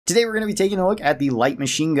Today we're going to be taking a look at the light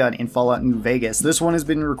machine gun in Fallout New Vegas. This one has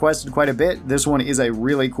been requested quite a bit. This one is a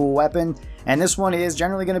really cool weapon, and this one is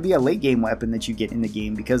generally going to be a late game weapon that you get in the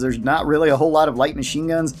game because there's not really a whole lot of light machine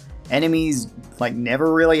guns. Enemies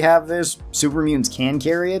never really have this. Super mutants can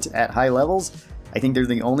carry it at high levels. I think they're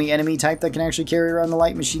the only enemy type that can actually carry around the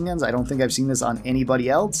light machine guns. I don't think I've seen this on anybody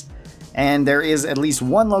else. And there is at least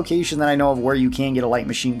one location that I know of where you can get a light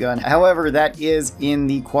machine gun. However, that is in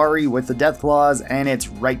the quarry with the Deathclaws, and it's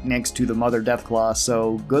right next to the Mother Deathclaw.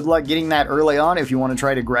 So good luck getting that early on if you want to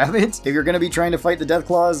try to grab it. If you're going to be trying to fight the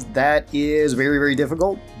Deathclaws, that is very, very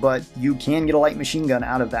difficult, but you can get a light machine gun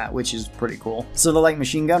out of that, which is pretty cool. So the light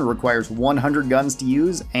machine gun requires 100 guns to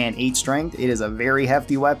use and 8 strength. It is a very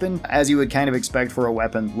hefty weapon, as you would kind of expect for a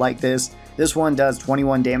weapon like this. This one does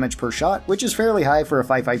 21 damage per shot, which is fairly high for a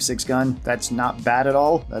 5.56 gun. That's not bad at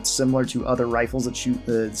all. That's similar to other rifles that shoot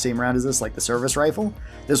the same round as this, like the service rifle.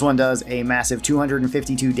 This one does a massive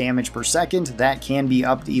 252 damage per second. That can be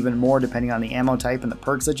up to even more depending on the ammo type and the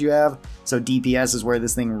perks that you have. So DPS is where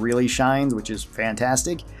this thing really shines, which is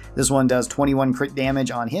fantastic. This one does 21 crit damage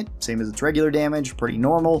on hit, same as its regular damage, pretty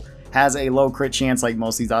normal. Has a low crit chance like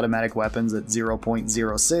most of these automatic weapons at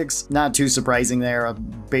 0.06. Not too surprising there.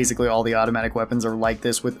 Basically all the automatic weapons are like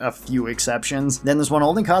this with a few exceptions. Then this one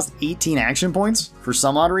only costs 18 action points for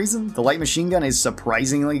some odd reason. The light machine gun is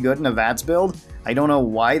surprisingly good in a VATS build. I don't know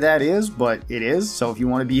why that is, but it is. So if you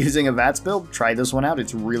want to be using a VATS build, try this one out.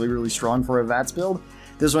 It's really, really strong for a VATS build.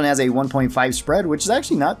 This one has a 1.5 spread, which is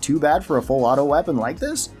actually not too bad for a full auto weapon like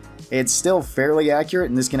this. It's still fairly accurate,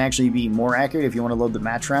 and this can actually be more accurate if you want to load the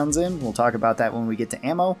match rounds in. We'll talk about that when we get to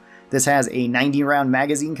ammo. This has a 90 round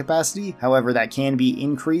magazine capacity, however that can be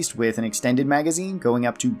increased with an extended magazine, going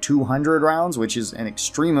up to 200 rounds, which is an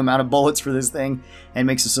extreme amount of bullets for this thing, and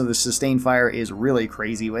makes it so the sustained fire is really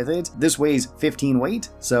crazy with it. This weighs 15 weight,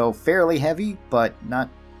 so fairly heavy, but not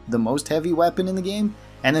the most heavy weapon in the game.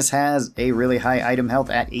 And this has a really high item health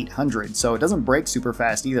at 800, so it doesn't break super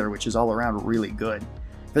fast either, which is all around really good.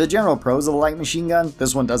 For the general pros of the light machine gun,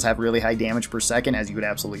 this one does have really high damage per second, as you would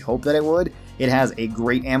absolutely hope that it would. It has a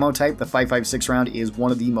great ammo type. The 5.56 round is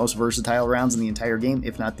one of the most versatile rounds in the entire game,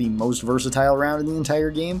 if not the most versatile round in the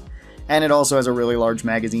entire game. And it also has a really large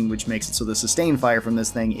magazine, which makes it so the sustained fire from this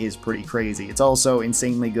thing is pretty crazy. It's also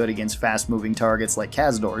insanely good against fast-moving targets like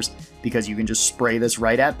Cazadors, because you can just spray this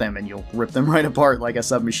right at them and you'll rip them right apart like a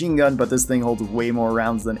submachine gun, but this thing holds way more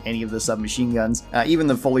rounds than any of the submachine guns. Even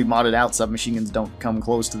the fully modded out submachine guns don't come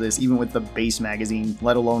close to this, even with the base magazine,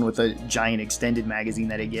 let alone with the giant extended magazine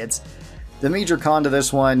that it gets. The major con to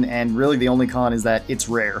this one, and really the only con, is that it's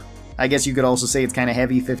rare. I guess you could also say it's kind of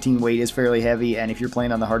heavy. 15 weight is fairly heavy, and if you're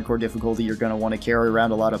playing on the hardcore difficulty, you're going to want to carry around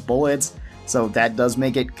a lot of bullets. So that does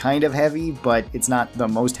make it kind of heavy, but it's not the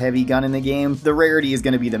most heavy gun in the game. The rarity is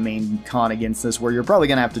going to be the main con against this, where you're probably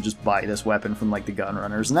going to have to just buy this weapon from like the gun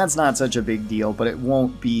runners, and that's not such a big deal, but it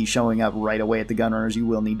won't be showing up right away at the gun runners. You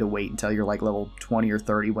will need to wait until you're like level 20 or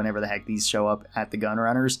 30, whenever the heck these show up at the gun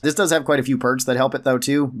runners. This does have quite a few perks that help it though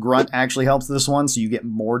too. Grunt actually helps this one, so you get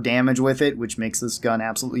more damage with it, which makes this gun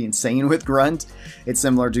absolutely insane with Grunt. It's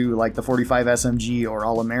similar to like the 45 SMG or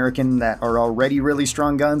All-American that are already really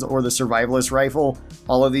strong guns, or the Survivalist rifle.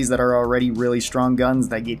 All of these that are already really strong guns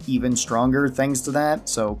that get even stronger thanks to that,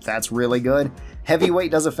 so that's really good. Heavyweight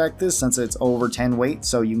does affect this since it's over 10 weight,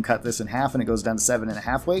 so you can cut this in half and it goes down to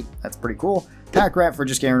 7.5 weight. That's pretty cool. Pack Rat for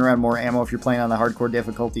just carrying around more ammo if you're playing on the hardcore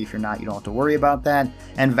difficulty. If you're not, you don't have to worry about that.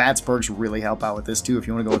 And VATS perks really help out with this too. If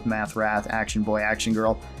you want to go with Math Wrath, Action Boy, Action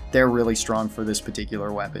Girl, they're really strong for this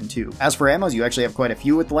particular weapon too. As for ammos, you actually have quite a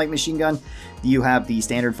few with the light machine gun. You have the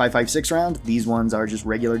standard 5.56 round. These ones are just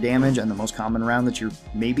regular damage and the most common round that you're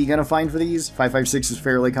maybe going to find for these. 5.56 is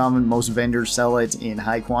fairly common. Most vendors sell it in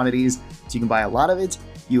high quantities, so you can buy a lot of it.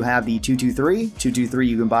 You have the 223. 223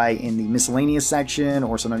 you can buy in the miscellaneous section,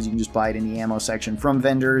 or sometimes you can just buy it in the ammo section from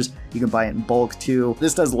vendors. You can buy it in bulk too.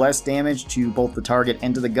 This does less damage to both the target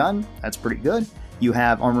and to the gun. That's pretty good. You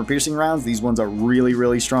have armor-piercing rounds. These ones are really,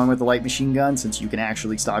 really strong with the light machine gun, since you can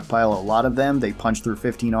actually stockpile a lot of them. They punch through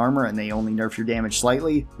 15 armor, and they only nerf your damage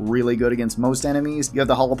slightly. Really good against most enemies. You have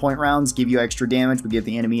the hollow point rounds, give you extra damage, but give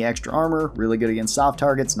the enemy extra armor. Really good against soft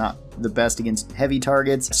targets, not the best against heavy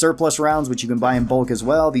targets. Surplus rounds, which you can buy in bulk as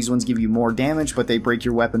well. These ones give you more damage, but they break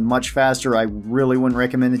your weapon much faster. I really wouldn't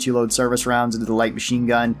recommend that you load service rounds into the light machine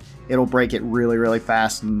gun. It'll break it really, really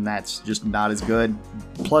fast, and that's just not as good.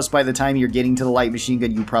 Plus, by the time you're getting to the light machine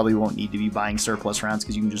gun, you probably won't need to be buying surplus rounds,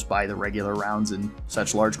 because you can just buy the regular rounds in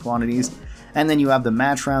such large quantities. And then you have the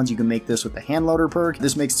match rounds. You can make this with the hand loader perk.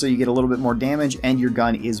 This makes it so you get a little bit more damage and your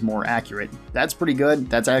gun is more accurate. That's pretty good.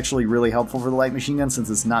 That's actually really helpful for the light machine gun, since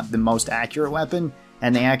it's not the most accurate weapon.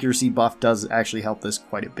 and the accuracy buff does actually help this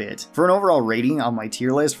quite a bit. For an overall rating on my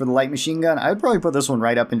tier list for the light machine gun, I would probably put this one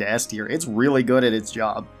right up into S tier. It's really good at its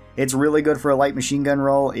job. It's really good for a light machine gun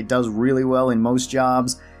role. It does really well in most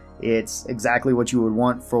jobs. It's exactly what you would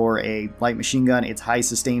want for a light machine gun. It's high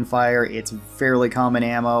sustained fire. It's fairly common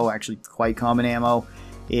ammo, actually quite common ammo.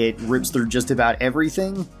 It rips through just about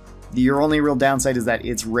everything. Your only real downside is that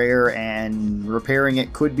it's rare, and repairing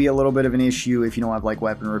it could be a little bit of an issue if you don't have like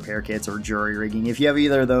weapon repair kits or jury rigging. If you have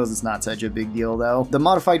either of those, it's not such a big deal though. The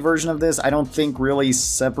modified version of this I don't think really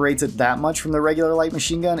separates it that much from the regular light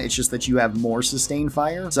machine gun. It's just that you have more sustained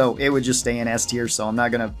fire, so it would just stay in S tier. So I'm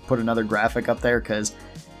not gonna put another graphic up there because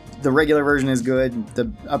the regular version is good, the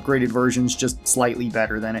upgraded version's just slightly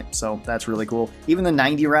better than it, so that's really cool. Even the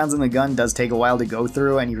 90 rounds in the gun does take a while to go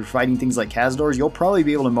through, and if you're fighting things like Cazadors, you'll probably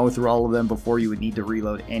be able to mow through all of them before you would need to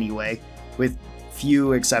reload anyway, with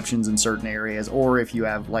few exceptions in certain areas, or if you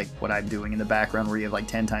have like what I'm doing in the background where you have like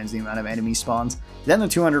 10 times the amount of enemy spawns. Then the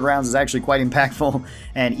 200 rounds is actually quite impactful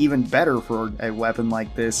and even better for a weapon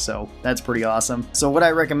like this, so that's pretty awesome. So would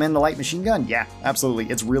I recommend the light machine gun? Yeah, absolutely.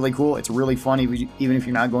 It's really cool. It's really fun even if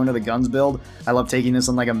you're not going to the guns build. I love taking this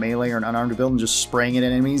on like a melee or an unarmed build and just spraying it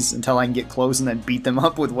at enemies until I can get close and then beat them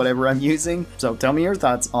up with whatever I'm using. So tell me your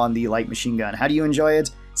thoughts on the light machine gun. How do you enjoy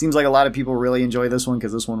it? Seems like a lot of people really enjoy this one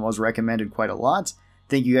because this one was recommended quite a lot.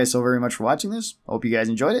 Thank you guys so very much for watching this. Hope you guys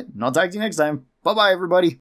enjoyed it, and I'll talk to you next time. Bye-bye, everybody.